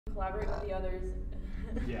Collaborate with the others.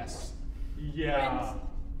 Yes. Yeah.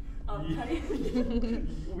 Yeah.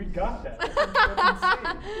 We got that. That's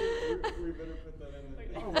insane. We better put that in the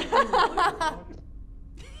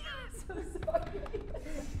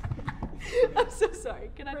I'm so sorry.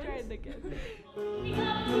 Can I try it again?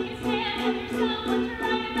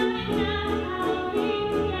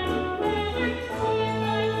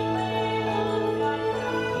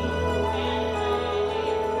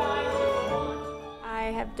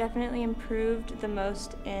 I have definitely improved the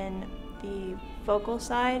most in the vocal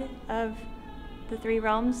side of the three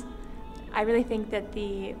realms. I really think that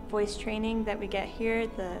the voice training that we get here,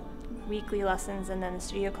 the weekly lessons and then the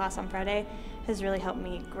studio class on Friday, has really helped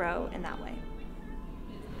me grow in that way.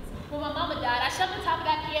 When my mama died, I shoved the top of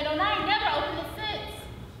that piano and I ain't never opened it since.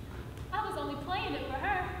 I was only playing it for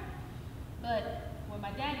her. But when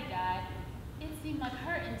my daddy died, it seemed like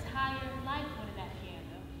her entire life went in that piano.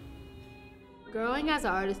 Growing as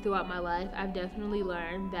an artist throughout my life, I've definitely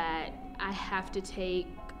learned that I have to take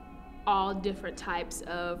all different types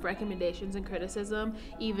of recommendations and criticism,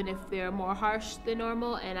 even if they're more harsh than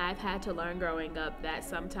normal. And I've had to learn growing up that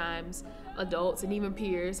sometimes adults and even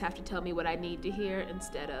peers have to tell me what I need to hear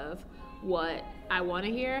instead of what I want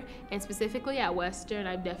to hear. And specifically at Western,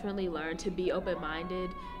 I've definitely learned to be open-minded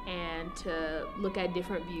and to look at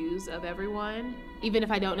different views of everyone. Even if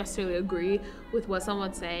I don't necessarily agree with what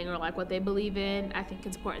someone's saying or like what they believe in, I think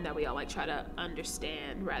it's important that we all like try to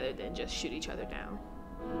understand rather than just shoot each other down.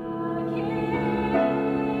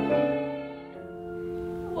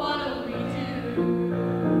 What'll we do?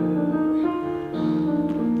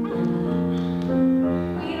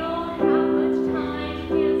 We don't have much time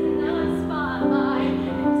to dance in the spotlight,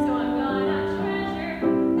 so I'm gonna treasure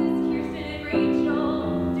this Kirsten and Rachel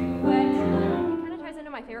duet tonight. It kind of ties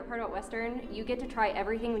into my favorite part about Western. You get to try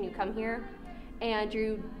everything when you come here, and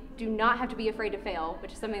you do not have to be afraid to fail,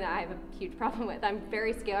 which is something that I have a huge problem with. I'm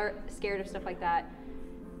very scared of stuff like that.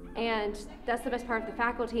 And that's the best part of the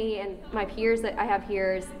faculty and my peers that I have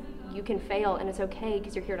here is you can fail and it's okay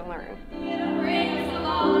because you're here to learn. It'll bring us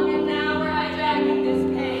along and now we're hijacking this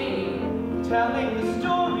pain. Telling the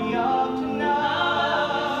story of tonight.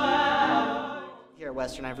 Here at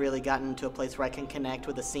Western, I've really gotten to a place where I can connect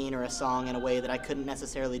with a scene or a song in a way that I couldn't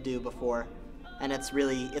necessarily do before. And it's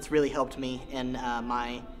really helped me in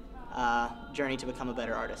my journey to become a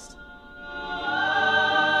better artist.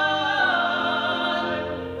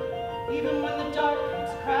 Even when the dark comes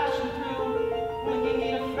crashing through, when you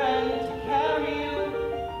need a friend to carry you,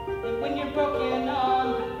 and when you're broken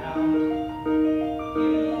on the ground,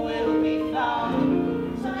 you will be found.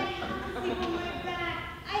 I have to sleep on my back.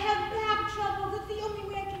 I have back trouble. That's the only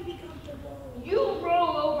way I can be comfortable. You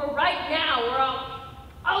roll over right now or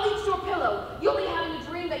I'll eat your pillow. You'll be having a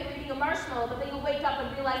dream that you're eating a marshmallow, but then you'll wake up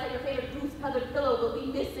and realize that your favorite goose-feathered pillow will be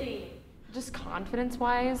missing. Just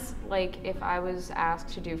confidence-wise, like if I was asked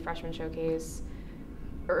to do freshman showcase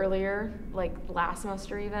earlier, like last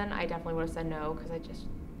semester even, I definitely would have said no because I just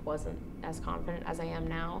wasn't as confident as I am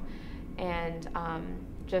now. And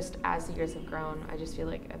just as the years have grown, I just feel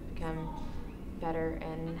like I've become better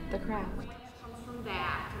in the craft. Comes from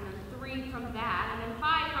that, and then 3 from that, and then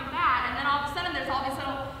 5 from that, and then all of a sudden there's all these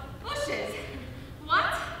little bushes.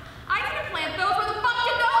 What? I didn't plant those. Where the fuck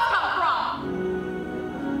did those come from?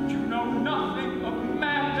 Nothing of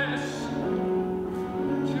madness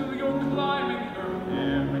till you're climbing her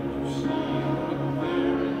hair and you see her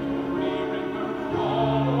there and you're hearing her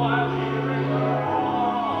all while hearing her.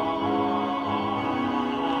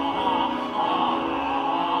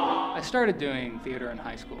 I started doing theater in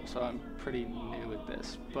high school, so I'm pretty new at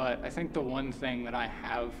this. But I think the one thing that I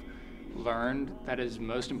have learned that is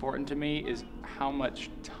most important to me is how much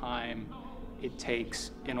time it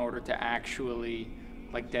takes in order to actually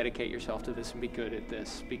dedicate yourself to this and be good at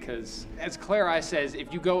this. Because as Claire says,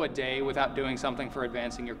 if you go a day without doing something for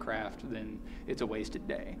advancing your craft, then it's a wasted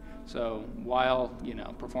day. So while,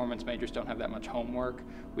 performance majors don't have that much homework,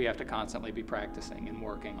 we have to constantly be practicing and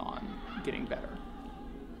working on getting better.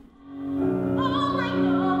 All I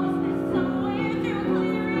know is that somewhere through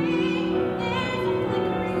a clearing, there's a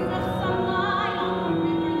flickering of sunlight on the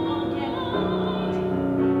river long and old.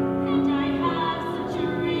 And I have such a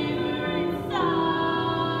river inside.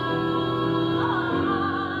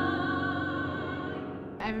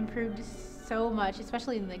 I've improved so much,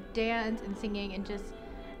 especially in dance and singing and just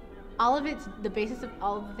all of it's the basis of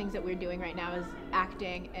all of the things that we're doing right now is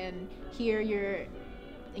acting. And here you're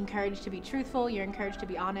encouraged to be truthful, you're encouraged to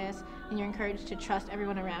be honest, and you're encouraged to trust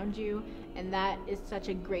everyone around you, and that is such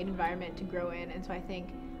a great environment to grow in. And so I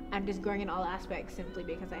think I'm just growing in all aspects simply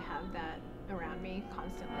because I have that around me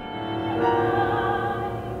constantly.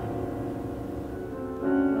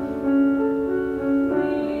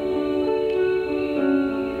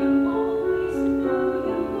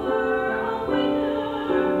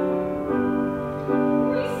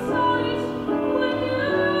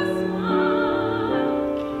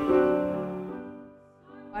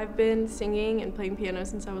 I've been singing and playing piano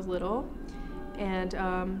since I was little, and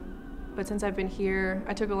but since I've been here,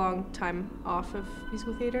 I took a long time off of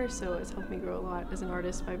musical theater, so it's helped me grow a lot as an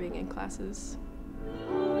artist by being in classes.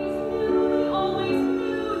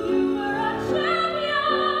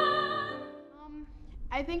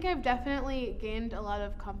 I think I've definitely gained a lot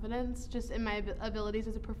of confidence just in my abilities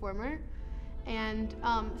as a performer, and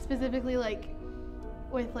specifically like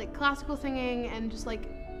with like classical singing and just like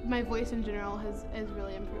my voice in general has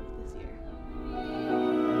really improved this year.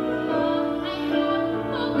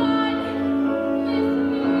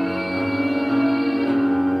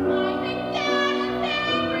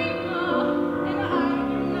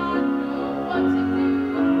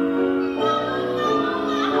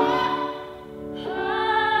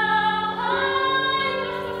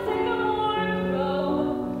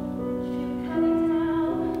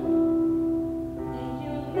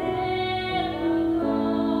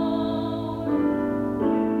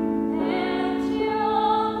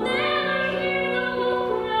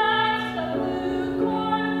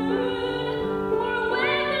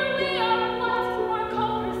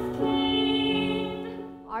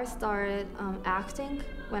 I started acting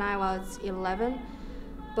when I was 11,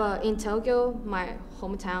 but in Tokyo, my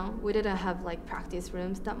hometown, we didn't have like practice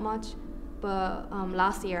rooms that much. But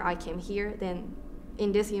last year I came here, then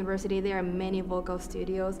in this university there are many vocal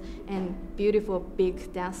studios and beautiful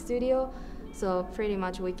big dance studio, so pretty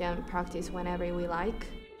much we can practice whenever we like.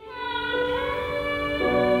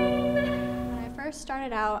 When I first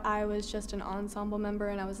started out, I was just an ensemble member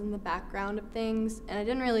and I was in the background of things, and I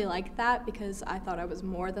didn't really like that because I thought I was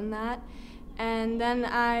more than that. And then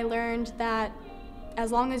I learned that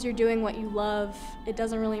as long as you're doing what you love, it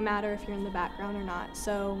doesn't really matter if you're in the background or not.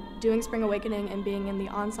 So doing Spring Awakening and being in the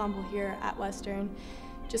ensemble here at Western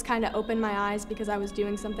just kind of opened my eyes because I was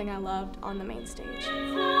doing something I loved on the main stage.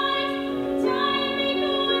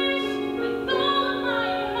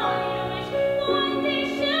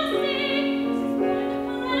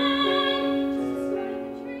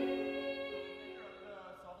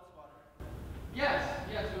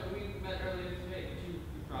 Yes, but we met earlier today, but you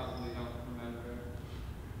probably don't remember.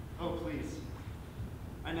 Oh, please.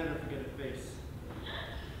 I never forget a face.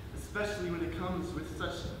 Especially when it comes with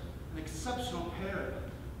such an exceptional pair of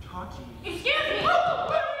Tachi. Excuse me!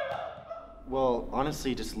 Well,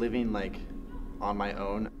 honestly, just living like on my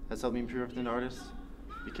own has helped me improve as an artist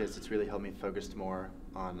because it's really helped me focus more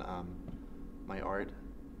on my art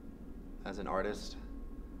as an artist.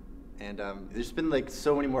 And there's been like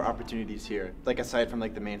so many more opportunities here. Like aside from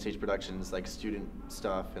like the main stage productions, like student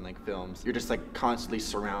stuff and like films, you're just like constantly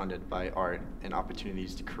surrounded by art and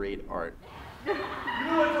opportunities to create art. You know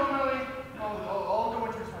what, Tomali? I'll go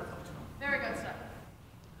introduce myself to him. Very good, sir.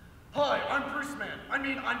 Hi, I'm Bruce Man. I'm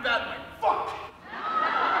Batman. Fuck!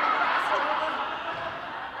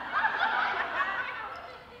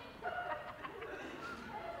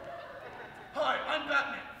 Hi, I'm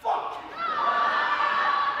Batman. Fuck!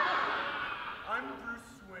 I'm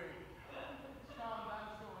Bruce Wayne. Tom, I'm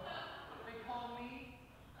sure. They call me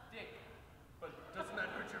Dick. But doesn't that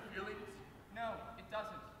hurt your feelings? No, it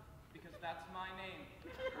doesn't, because that's my name.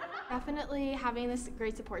 Definitely having this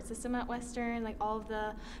great support system at Western, like all of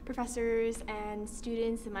the professors and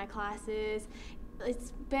students in my classes.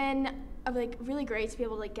 It's been like really great to be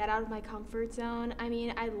able to like get out of my comfort zone. I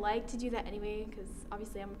mean, I like to do that anyway because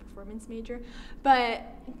obviously I'm a performance major, but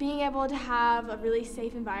being able to have a really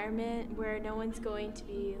safe environment where no one's going to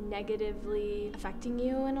be negatively affecting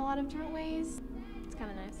you in a lot of different ways, it's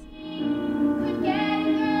kind of nice. Could get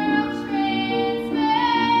girls transferred.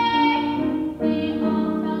 They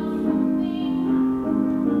all felt something.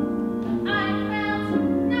 I felt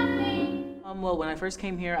nothing. Well, when I first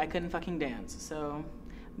came here, I couldn't fucking dance, so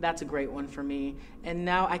that's a great one for me. And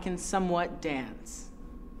now I can somewhat dance.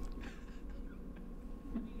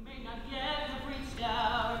 We may not yet have reached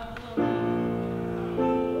our glory,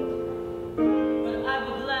 but I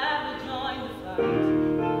will gladly join the fight.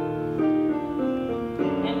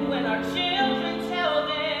 And when our children tell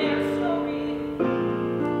their story,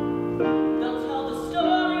 they'll tell the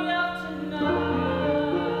story of tonight.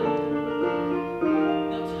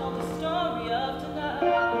 They'll tell the story of tonight.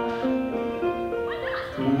 Why not?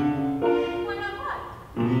 Why not what?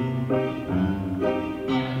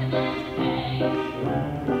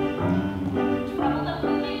 Trouble that we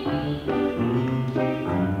may be.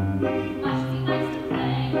 Much too nice to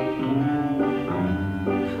play.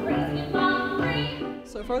 Crazy and wild free.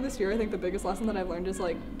 So far this year, I think the biggest lesson that I've learned is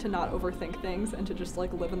like to not overthink things and to just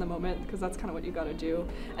like live in the moment, because that's kind of what you gotta do.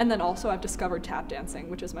 And then also I've discovered tap dancing,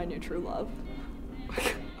 which is my new true love.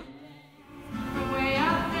 Way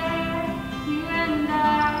out there, you and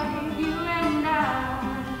I,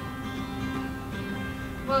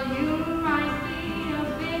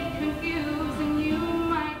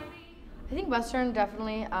 Western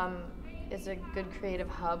definitely is a good creative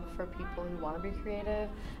hub for people who want to be creative.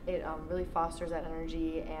 It really fosters that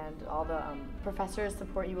energy, and all the professors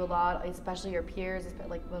support you a lot, especially your peers.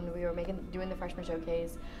 Like when we were doing the freshman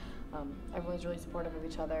showcase, everyone's really supportive of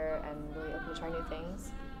each other and really open to try new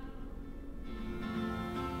things.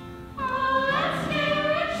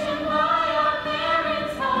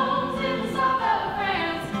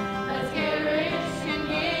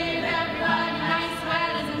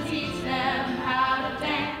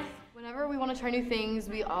 Whenever we want to try new things,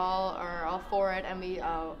 we all are all for it, and we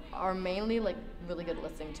are mainly like really good at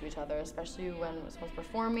listening to each other, especially when someone's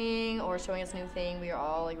performing or showing us a new thing. We are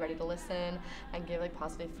all like ready to listen and give like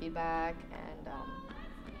positive feedback, and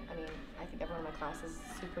I mean, I think everyone in my class is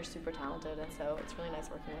super, super talented, and so it's really nice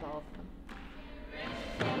working with all of them.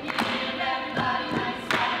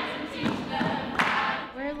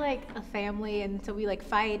 We're like a family, and so we like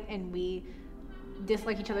fight and we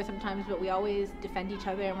dislike each other sometimes, but we always defend each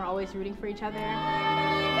other and we're always rooting for each other.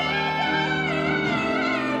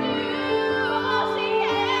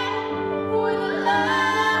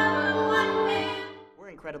 We're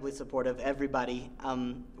incredibly supportive, everybody.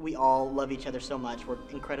 We all love each other so much. We're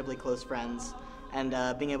incredibly close friends, and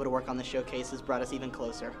being able to work on the showcase has brought us even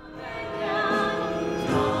closer.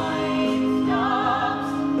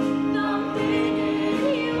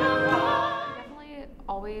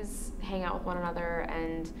 Always hang out with one another,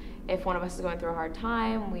 and if one of us is going through a hard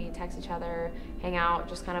time, we text each other, hang out,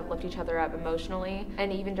 just kind of lift each other up emotionally.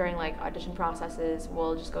 And even during like audition processes,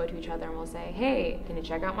 we'll just go to each other and we'll say, hey, can you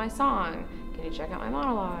check out my song? Can you check out my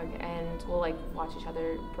monologue? And we'll like watch each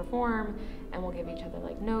other perform, and we'll give each other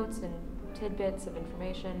like notes and tidbits of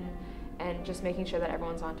information, and just making sure that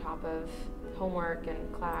everyone's on top of homework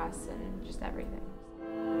and class and just everything.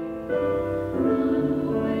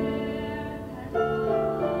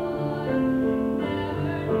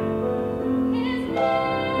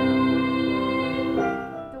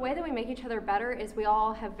 The way that we make each other better is we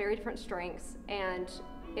all have very different strengths, and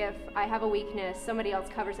if I have a weakness, somebody else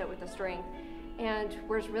covers it with a strength. And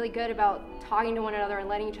we're just really good about talking to one another and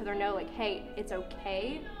letting each other know, like, hey, it's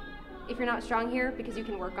okay if you're not strong here, because you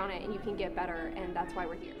can work on it and you can get better, and that's why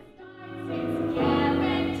we're here.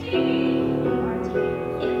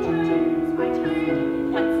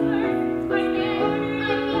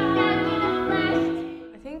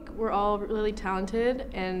 We're all really talented,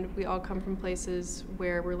 and we all come from places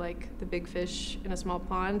where we're like the big fish in a small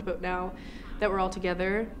pond, but now that we're all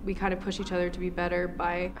together, we kind of push each other to be better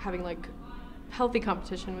by having like healthy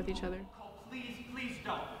competition with each other. Please, please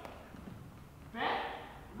don't. Beth,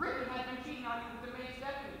 Ricky has been cheating on you with the main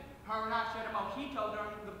Stephanie. Her and I shared a mojito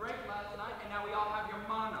during the break last night, and now we all have your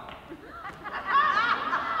mono.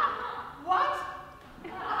 What?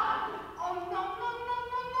 Oh, no, no, no,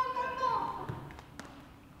 no, no, no, no.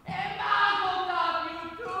 And I'll stop you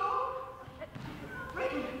too.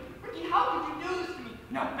 Ricky, how could you do this to me?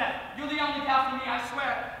 No, Beth, you're the only gal for me, I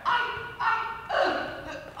swear.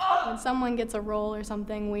 When someone gets a role or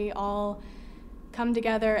something, we all come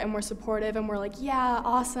together and we're supportive and we're like, yeah,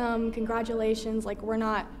 awesome, congratulations. Like, we're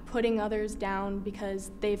not putting others down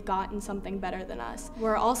because they've gotten something better than us.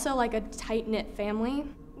 We're also like a tight-knit family.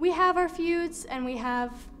 We have our feuds and we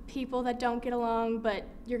have people that don't get along, but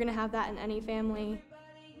you're gonna have that in any family.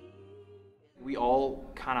 We all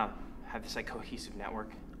kind of have this like cohesive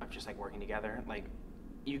network of just like working together. Like,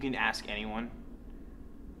 you can ask anyone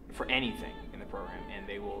for anything in the program, and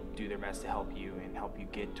they will do their best to help you and help you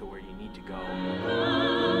get to where you need to go.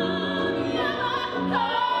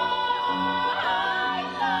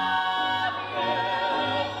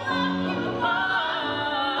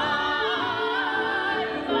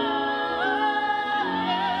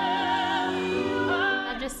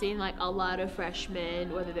 Seen like a lot of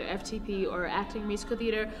freshmen, whether they're FTP or acting musical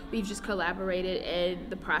theater, we've just collaborated in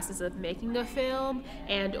the process of making a film,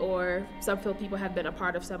 and or some film people have been a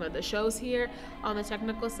part of some of the shows here on the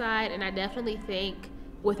technical side. And I definitely think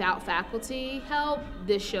without faculty help,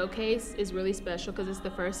 this showcase is really special because it's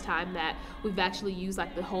the first time that we've actually used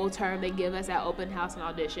like the whole term they give us at open house and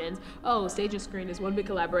auditions. Oh, stage and screen is one big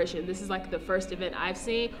collaboration. This is like the first event I've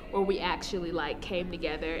seen where we actually like came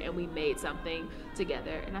together and we made something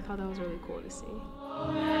together, and I thought that was really cool to see.